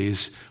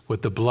Holies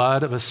with the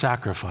blood of a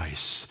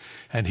sacrifice,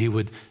 and he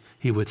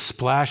would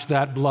splash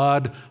that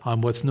blood on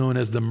what's known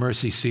as the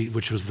mercy seat,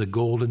 which was the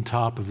golden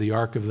top of the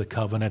Ark of the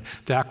Covenant.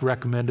 That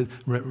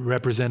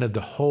represented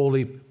the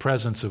holy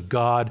presence of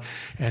God,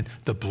 and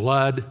the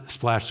blood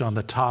splashed on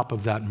the top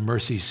of that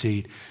mercy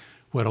seat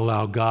would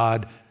allow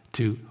God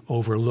to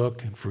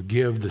overlook and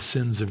forgive the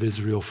sins of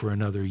Israel for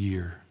another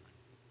year.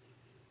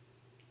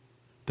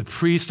 The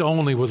priest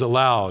only was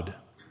allowed.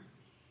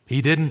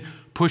 He didn't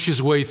push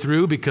his way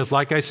through because,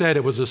 like I said,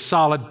 it was a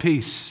solid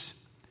piece.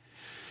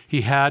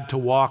 He had to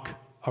walk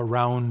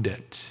around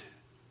it.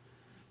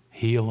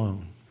 He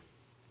alone.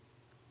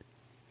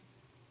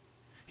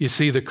 You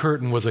see, the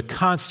curtain was a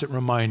constant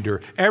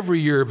reminder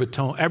every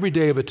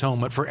day of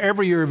atonement for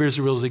every year of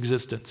Israel's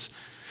existence.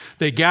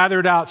 They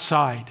gathered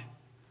outside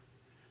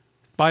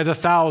by the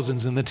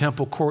thousands in the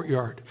temple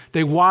courtyard.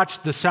 They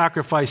watched the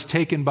sacrifice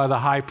taken by the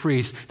high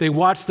priest. They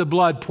watched the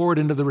blood poured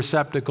into the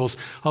receptacles,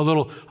 a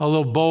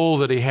little bowl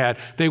that he had.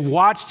 They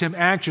watched him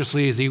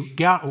anxiously as he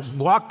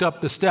walked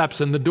up the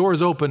steps and the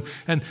doors opened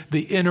and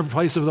the inner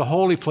place of the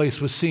holy place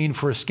was seen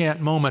for a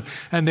scant moment.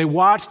 And they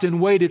watched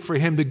and waited for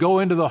him to go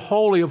into the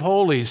Holy of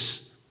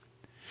Holies.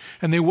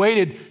 And they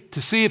waited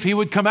to see if he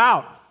would come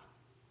out,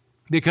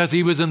 because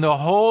he was in the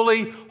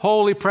holy,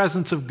 holy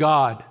presence of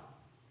God.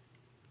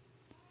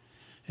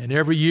 And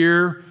every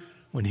year,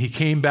 when he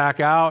came back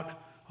out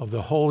of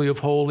the Holy of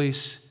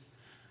Holies,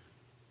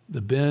 the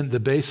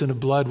basin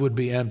of blood would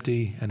be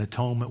empty and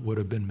atonement would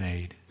have been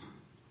made.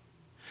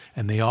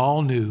 And they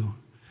all knew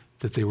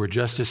that they were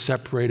just as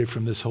separated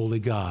from this holy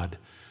God,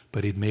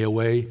 but he'd made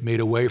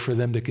a way for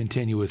them to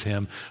continue with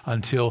him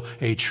until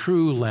a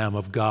true Lamb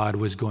of God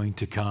was going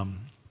to come,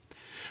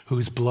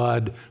 whose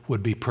blood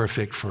would be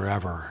perfect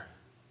forever.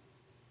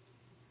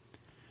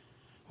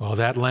 Well,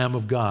 that Lamb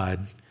of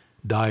God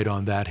died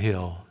on that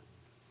hill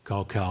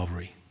called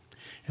Calvary.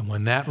 And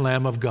when that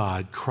Lamb of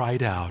God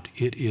cried out,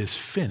 "It is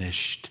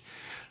finished,"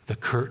 the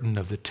curtain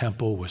of the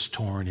temple was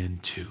torn in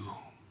two.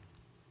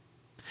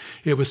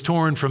 It was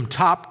torn from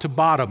top to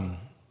bottom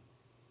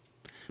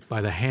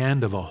by the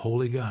hand of a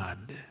holy God.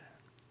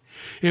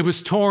 It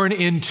was torn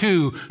in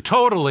two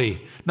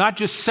totally, not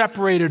just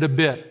separated a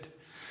bit,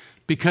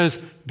 because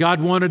God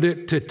wanted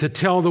it to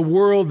tell the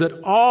world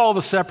that all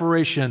the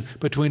separation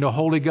between a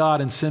holy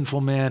God and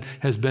sinful man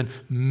has been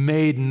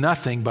made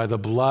nothing by the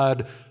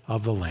blood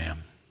of the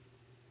Lamb.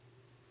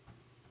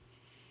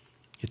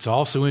 It's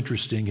also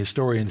interesting,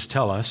 historians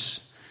tell us,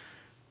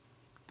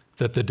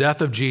 that the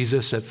death of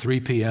Jesus at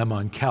 3 p.m.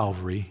 on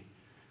Calvary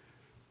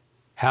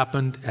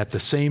happened at the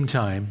same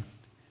time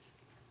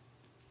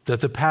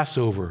that the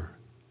Passover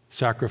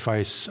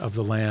sacrifice of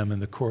the Lamb in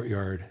the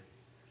courtyard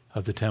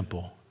of the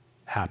temple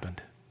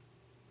happened.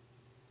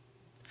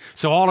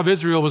 So all of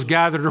Israel was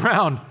gathered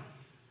around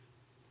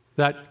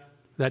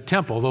that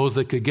temple, those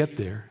that could get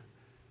there.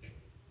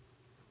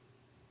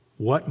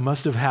 What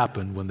must have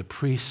happened when the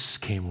priests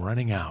came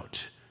running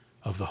out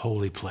of the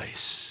holy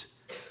place,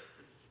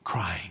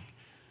 crying,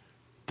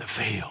 "The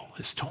veil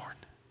is torn.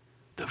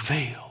 The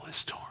veil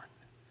is torn.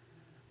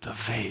 The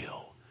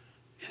veil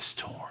is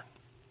torn."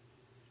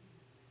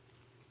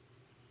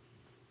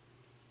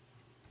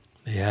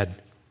 They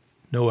had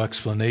no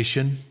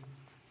explanation.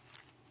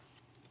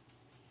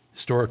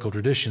 Historical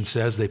tradition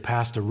says they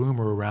passed a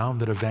rumor around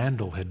that a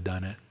vandal had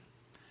done it.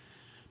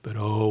 But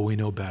we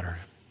know better.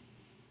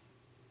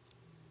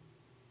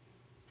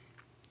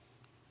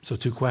 So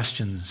 2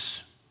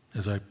 questions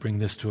as I bring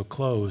this to a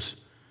close.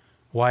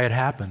 Why it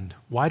happened?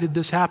 Why did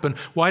this happen?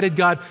 Why did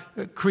God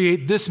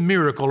create this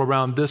miracle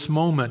around this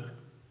moment?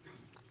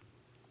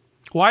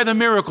 Why the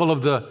miracle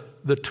of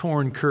the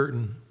torn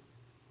curtain,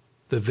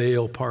 the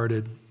veil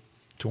parted,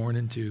 torn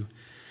in two?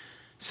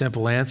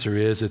 Simple answer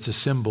is it's a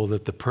symbol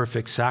that the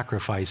perfect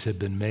sacrifice had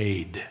been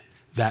made.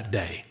 that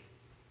day.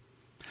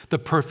 The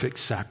perfect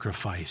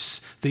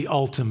sacrifice, the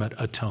ultimate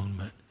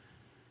atonement.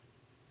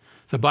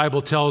 The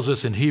Bible tells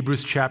us in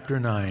Hebrews chapter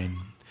 9,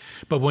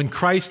 but when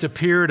Christ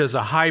appeared as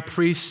a high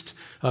priest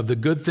of the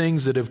good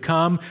things that have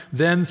come,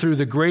 then through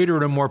the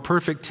greater and more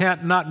perfect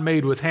tent, not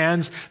made with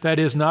hands, that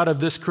is, not of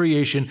this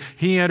creation,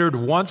 he entered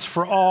once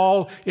for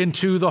all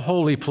into the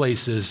holy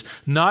places,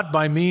 not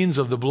by means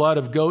of the blood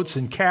of goats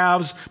and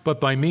calves, but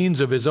by means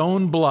of his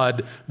own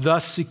blood,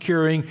 thus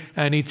securing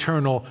an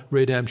eternal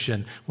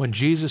redemption. When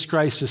Jesus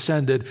Christ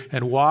ascended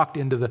and walked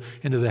into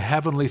the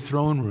heavenly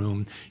throne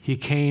room, he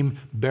came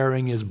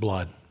bearing his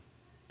blood.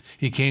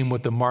 He came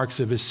with the marks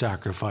of his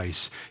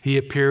sacrifice. He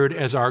appeared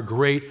as our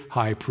great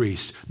high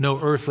priest. No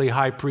earthly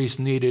high priest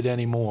needed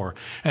anymore.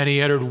 And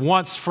he entered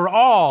once for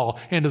all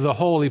into the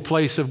holy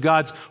place of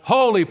God's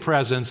holy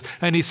presence.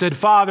 And he said,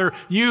 Father,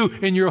 you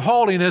in your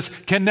holiness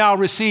can now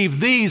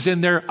receive these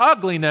in their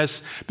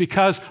ugliness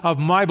because of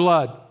my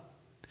blood.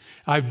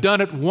 I've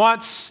done it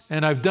once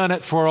and I've done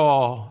it for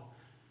all.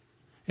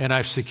 And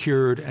I've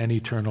secured an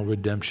eternal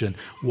redemption.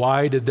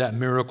 Why did that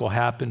miracle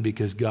happen?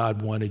 Because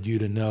God wanted you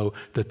to know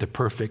that the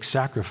perfect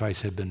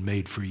sacrifice had been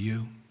made for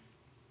you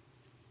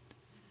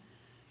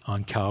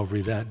on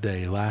Calvary that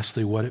day.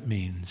 Lastly, what it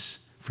means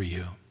for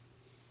you.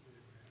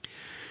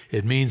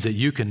 It means that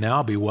you can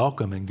now be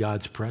welcome in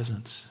God's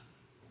presence.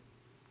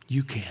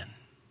 You can.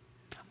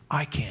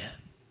 I can.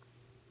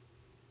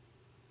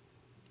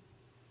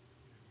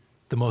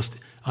 The most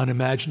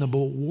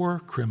unimaginable war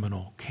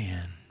criminal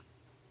can.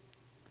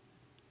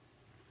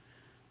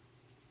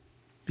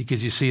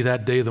 Because you see,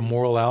 that day the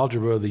moral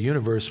algebra of the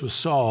universe was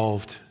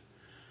solved.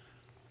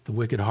 The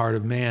wicked heart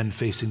of man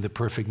facing the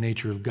perfect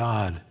nature of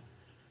God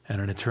and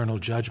an eternal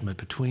judgment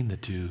between the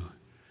two.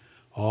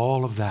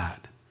 All of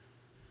that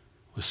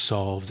was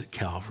solved at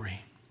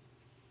Calvary.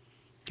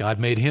 God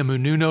made him who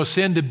knew no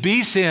sin to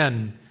be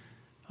sin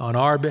on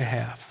our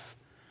behalf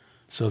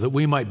so that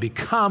we might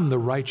become the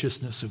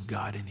righteousness of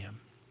God in him.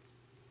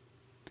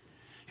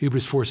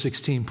 Hebrews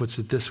 4:16 puts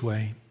it this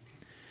way.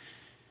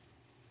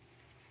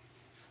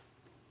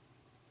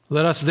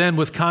 Let us then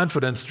with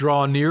confidence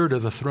draw near to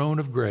the throne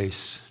of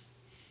grace,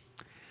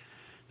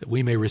 that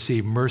we may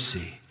receive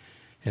mercy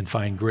and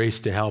find grace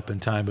to help in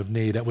time of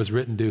need. That was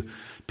written to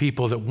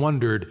people that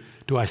wondered,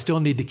 do I still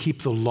need to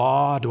keep the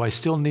law? Do I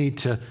still need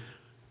to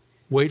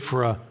wait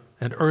for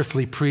an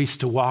earthly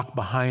priest to walk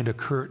behind a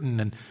curtain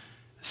and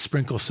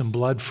sprinkle some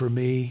blood for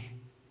me?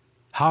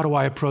 How do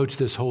I approach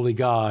this holy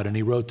God? And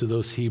he wrote to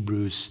those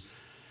Hebrews.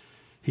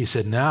 He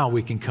said, now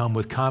we can come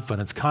with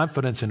confidence.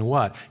 Confidence in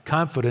what?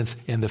 Confidence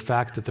in the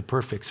fact that the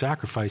perfect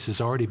sacrifice has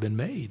already been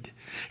made.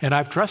 And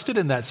I've trusted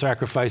in that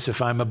sacrifice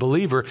if I'm a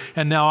believer,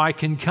 and now I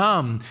can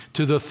come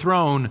to the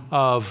throne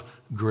of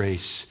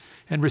grace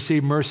and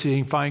receive mercy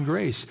and find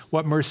grace.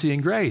 What mercy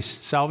and grace?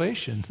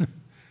 Salvation.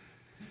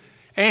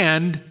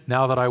 And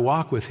now that I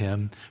walk with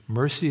him,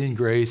 mercy and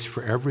grace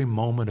for every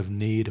moment of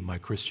need in my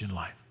Christian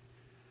life.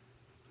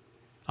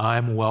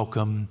 I'm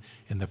welcome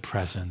in the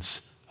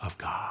presence of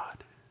God.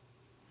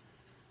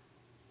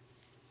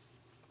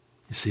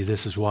 You see,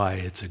 this is why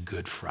it's a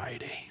Good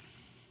Friday.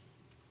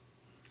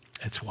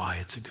 That's why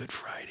it's a Good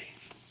Friday.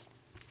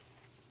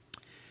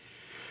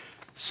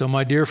 So,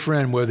 my dear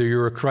friend, whether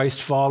you're a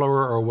Christ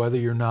follower or whether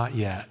you're not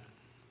yet,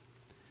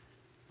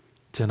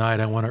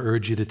 tonight I want to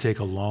urge you to take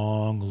a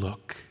long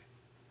look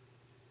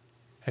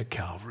at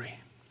Calvary.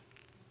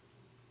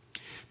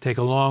 Take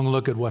a long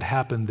look at what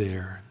happened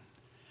there.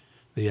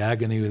 The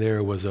agony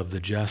there was of the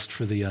just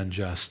for the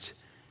unjust,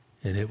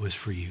 and it was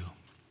for you.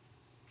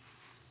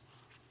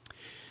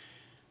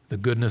 The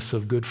goodness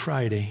of Good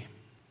Friday.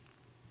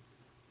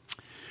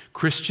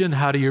 Christian,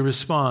 how do you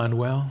respond?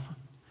 Well,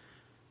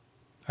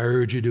 I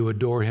urge you to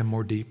adore him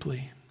more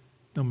deeply,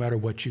 no matter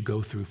what you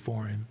go through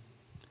for him.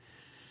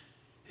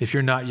 If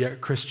you're not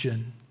yet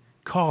Christian,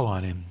 call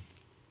on him.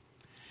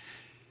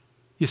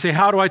 You say,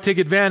 how do I take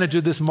advantage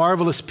of this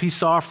marvelous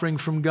peace offering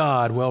from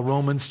God? Well,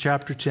 Romans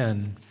chapter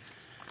 10,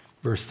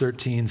 verse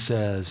 13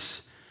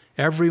 says,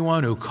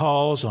 everyone who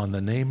calls on the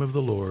name of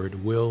the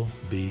Lord will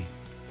be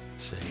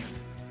saved.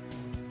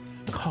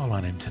 Call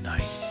on him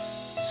tonight.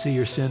 See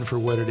your sin for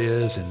what it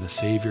is and the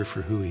Savior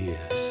for who he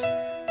is.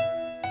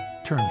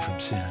 Turn from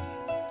sin.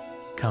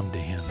 Come to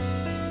him.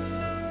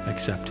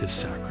 Accept his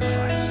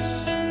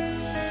sacrifice.